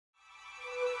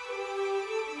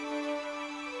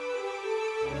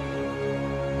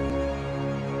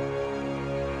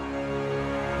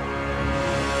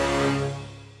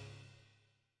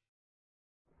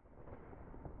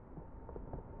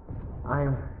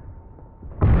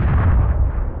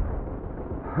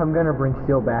I'm gonna bring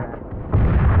Seal back.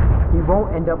 He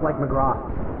won't end up like McGrath.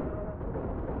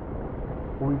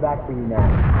 We'll be back for you,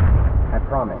 Nash. I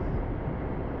promise.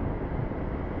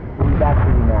 We'll be back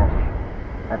for you, Nash.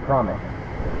 I promise.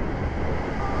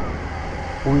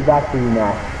 We'll be back for you,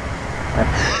 Nash.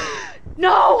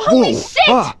 No! Holy shit!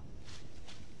 Ah.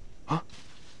 Huh?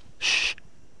 Shh.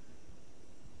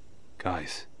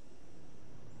 Guys.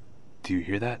 Do you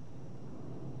hear that?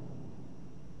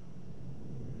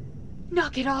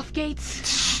 Knock it off, Gates.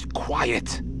 Shh,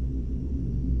 quiet.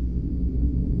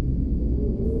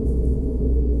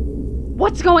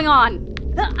 What's going on?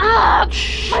 Ah!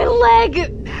 Shh. My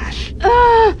leg! Nash.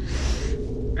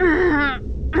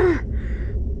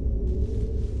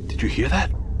 Did you hear that?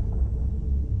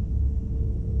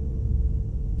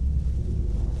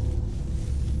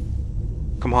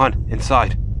 Come on,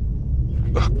 inside.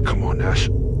 Come on, Nash.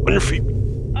 On your feet.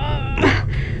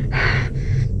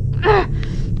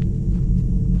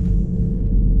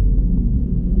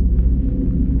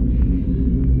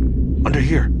 Under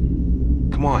here.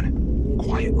 Come on.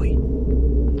 Quietly.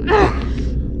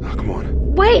 Come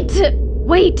on. Wait!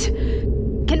 Wait!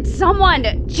 Can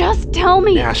someone just tell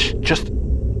me? Nash, just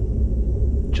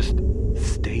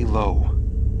stay low.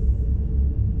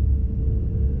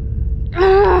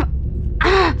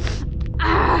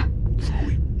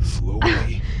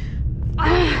 Slowly.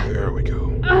 There we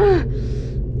go.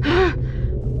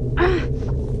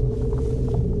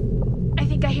 I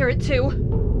think I hear it too.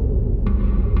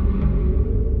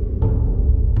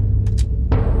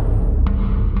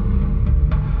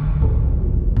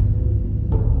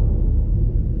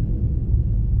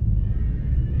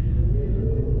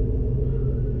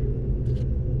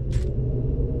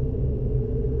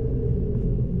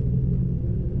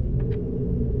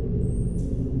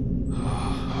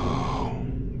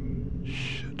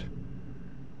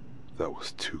 That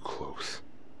was too close.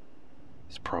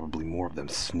 There's probably more of them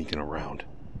sneaking around.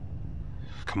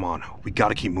 Come on, we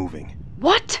gotta keep moving.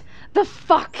 What the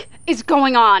fuck is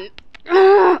going on?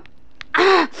 Don't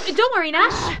worry,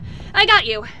 Nash. I got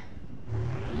you.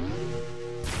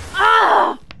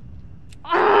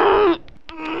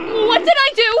 What did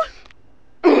I do?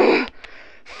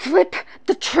 Flip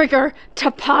the trigger to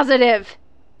positive.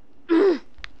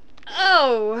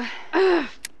 Oh.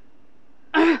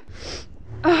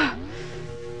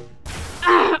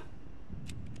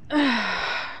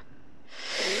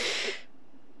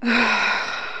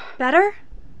 Better?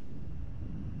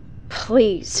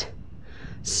 Please,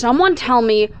 someone tell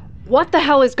me what the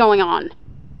hell is going on.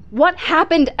 What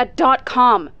happened at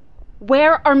 .com?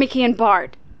 Where are Mickey and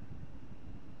Bart?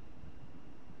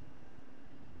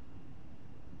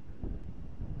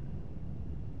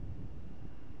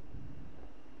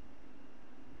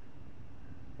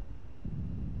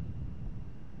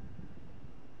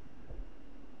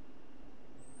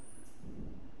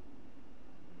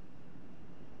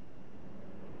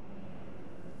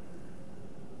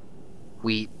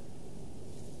 We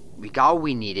got what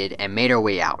we needed and made our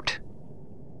way out.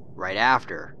 Right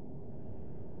after.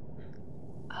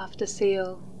 After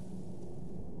Seal.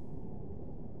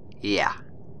 Yeah.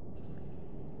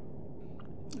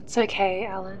 It's okay,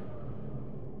 Allan.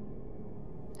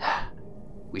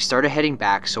 We started heading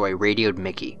back, so I radioed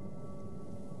Mickey.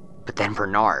 But then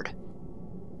Bernard.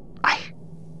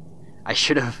 I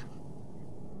should have...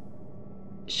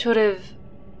 Should have...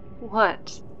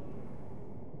 what?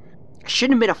 I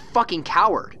shouldn't have been a fucking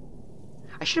coward.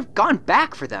 I should have gone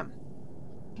back for them.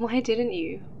 Why didn't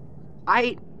you?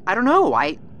 I don't know.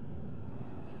 I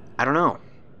don't know.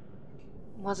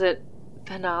 Was it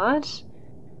Bernard?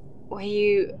 Were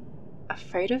you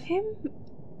afraid of him?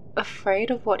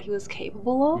 Afraid of what he was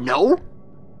capable of? No.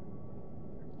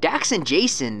 Dax and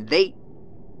Jason, they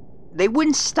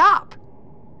wouldn't stop.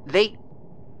 I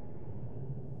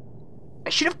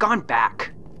should have gone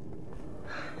back.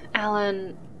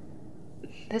 Allan,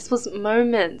 this was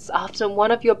moments after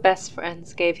one of your best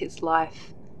friends gave his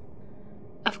life.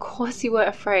 Of course you were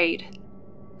afraid.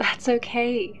 That's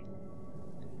okay.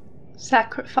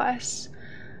 Sacrifice,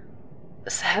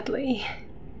 sadly,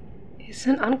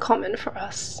 isn't uncommon for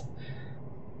us.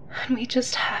 And we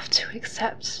just have to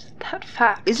accept that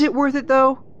fact. Is it worth it,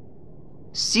 though?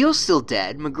 Seal's still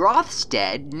dead, McGrath's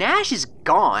dead, Nash is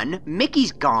gone,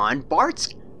 Mickey's gone,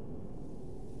 Bart's...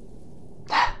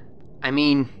 I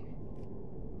mean...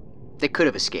 they could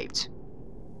have escaped.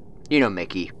 You know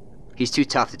Mickey. He's too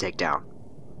tough to take down.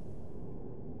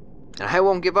 And I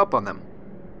won't give up on them.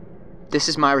 This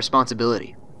is my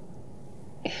responsibility.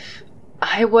 If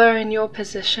I were in your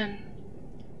position,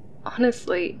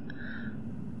 honestly,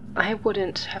 I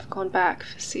wouldn't have gone back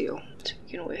for Seal to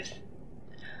begin with.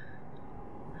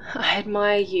 I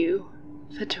admire you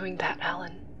for doing that,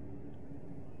 Allan.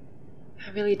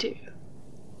 I really do.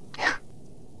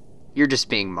 You're just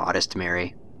being modest,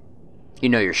 Mary. You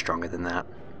know you're stronger than that.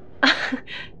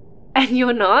 And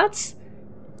you're not?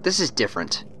 This is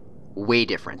different. Way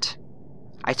different.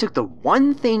 I took the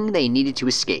one thing they needed to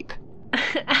escape.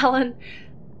 Allan,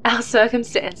 our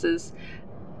circumstances.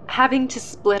 Having to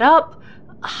split up,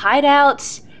 hide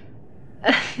out,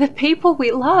 the people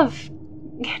we love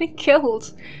getting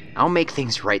killed. I'll make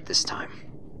things right this time.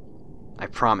 I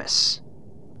promise.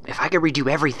 If I could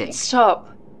redo everything. Stop.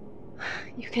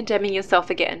 You're condemning yourself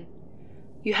again.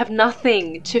 You have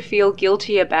nothing to feel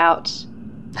guilty about.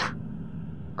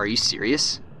 Are you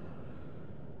serious?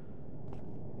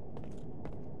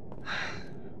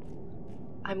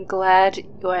 I'm glad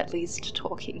you're at least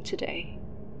talking today.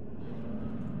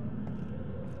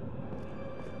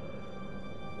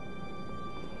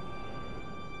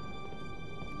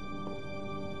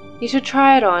 You should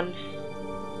try it on.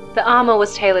 The armor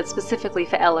was tailored specifically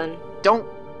for Ellen. Don't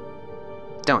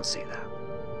say that.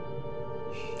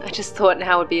 I just thought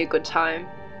now would be a good time.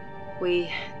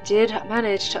 We did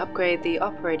manage to upgrade the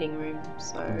operating room,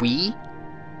 so... We?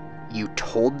 You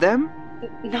told them?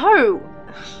 No!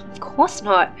 Of course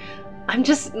not. I'm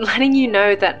just letting you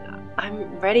know that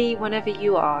I'm ready whenever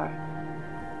you are.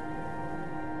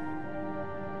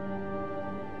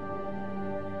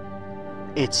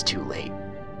 It's too late.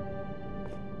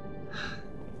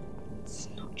 It's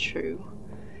not true.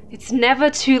 It's never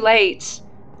too late.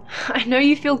 I know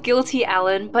you feel guilty,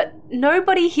 Allan, but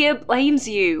nobody here blames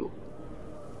you.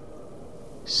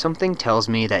 Something tells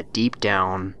me that deep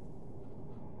down,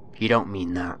 you don't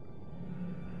mean that.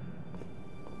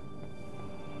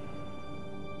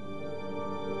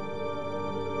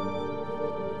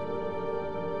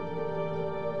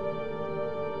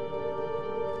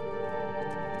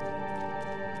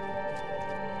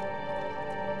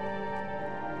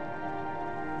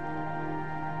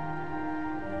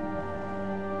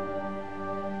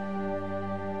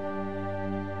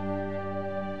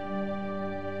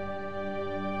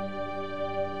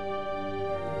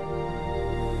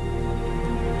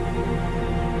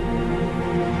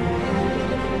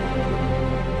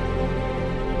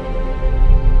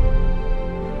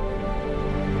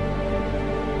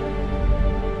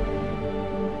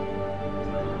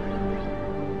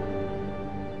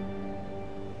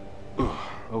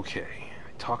 Okay,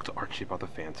 I talked to Archie about the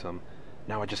Phantom.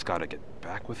 Now I just gotta get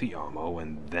back with Iamo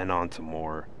and then on to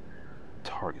more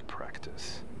target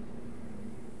practice.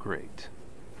 Great.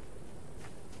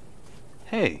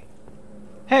 Hey!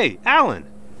 Hey, Allan!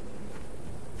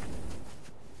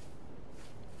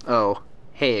 Oh,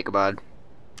 hey Ichabod.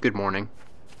 Good morning.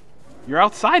 You're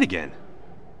outside again!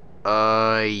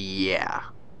 Yeah.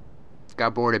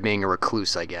 Got bored of being a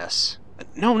recluse, I guess.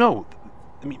 No.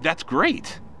 I mean, that's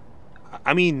great.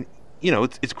 I mean, you know,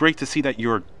 it's great to see that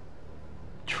you're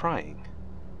trying.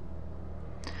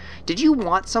 Did you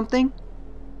want something?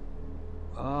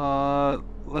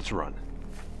 Let's run.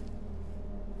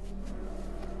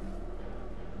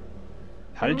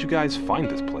 How did you guys find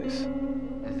this place?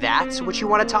 That's what you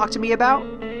want to talk to me about?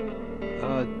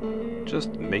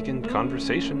 Just making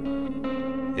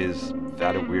conversation. Is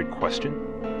that a weird question?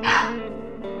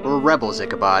 We're rebels,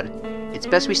 Ichabod. It's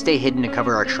best we stay hidden to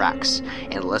cover our tracks,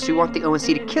 unless we want the ONC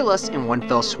to kill us in one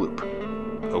fell swoop.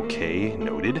 Okay,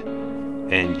 noted.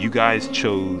 And you guys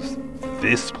chose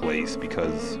this place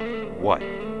because, what?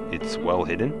 It's well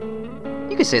hidden?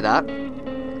 You could say that.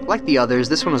 Like the others,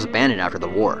 this one was abandoned after the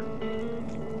war.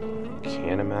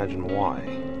 Can't imagine why.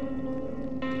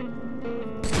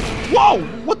 Whoa!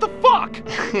 What the fuck?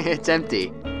 It's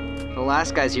empty. The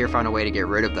last guys here found a way to get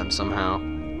rid of them somehow.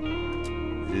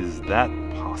 Is that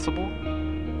possible?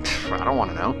 I don't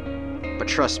want to know. But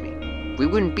trust me, we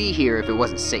wouldn't be here if it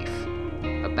wasn't safe.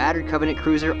 A battered Covenant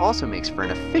cruiser also makes for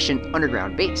an efficient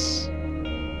underground base.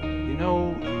 You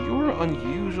know, you're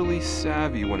unusually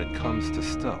savvy when it comes to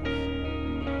stealth.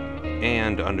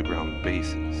 And underground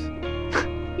bases.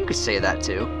 You could say that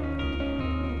too.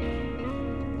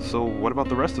 So what about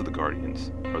the rest of the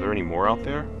Guardians? Are there any more out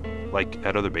there? Like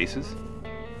at other bases?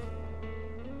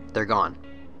 They're gone.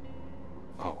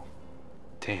 Oh,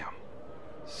 damn.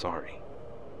 Sorry.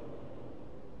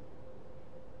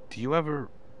 Do you ever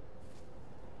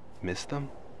miss them?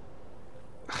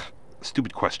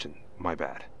 Stupid question. My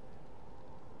bad.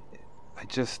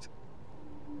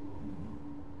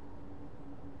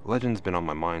 Legend's been on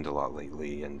my mind a lot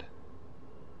lately, and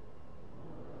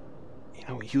you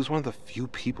know, he was one of the few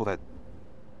people that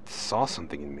saw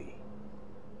something in me.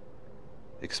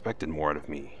 Expected more out of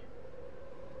me.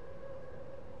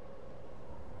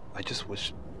 I just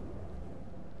wish...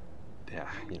 Yeah,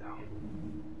 you know.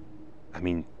 I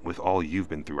mean, with all you've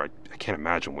been through, I can't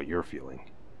imagine what you're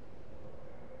feeling.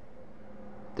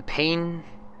 The pain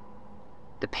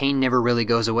never really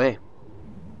goes away.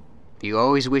 You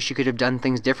always wish you could have done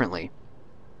things differently.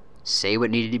 Say what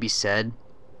needed to be said.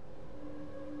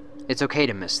 It's okay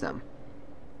to miss them.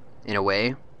 In a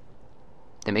way,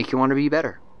 they make you want to be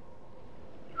better.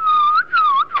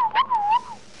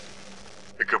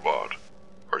 Ichabod,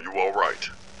 are you alright?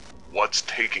 What's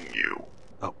taking you?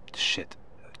 Oh, shit.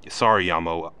 Sorry,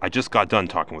 Iamo. I just got done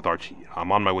talking with Archie.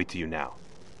 I'm on my way to you now.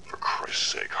 For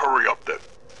Christ's sake, hurry up then.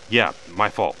 Yeah, my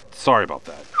fault. Sorry about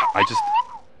that. I just...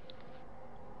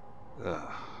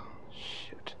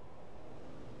 shit.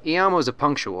 Iamo's a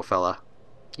punctual fella.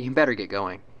 You better get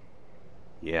going.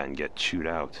 Yeah, and get chewed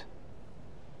out.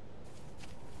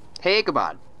 Hey,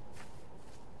 Ichabod.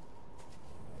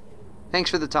 Thanks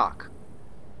for the talk.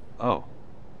 Oh.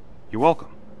 You're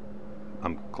welcome.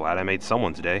 I'm glad I made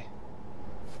someone's day.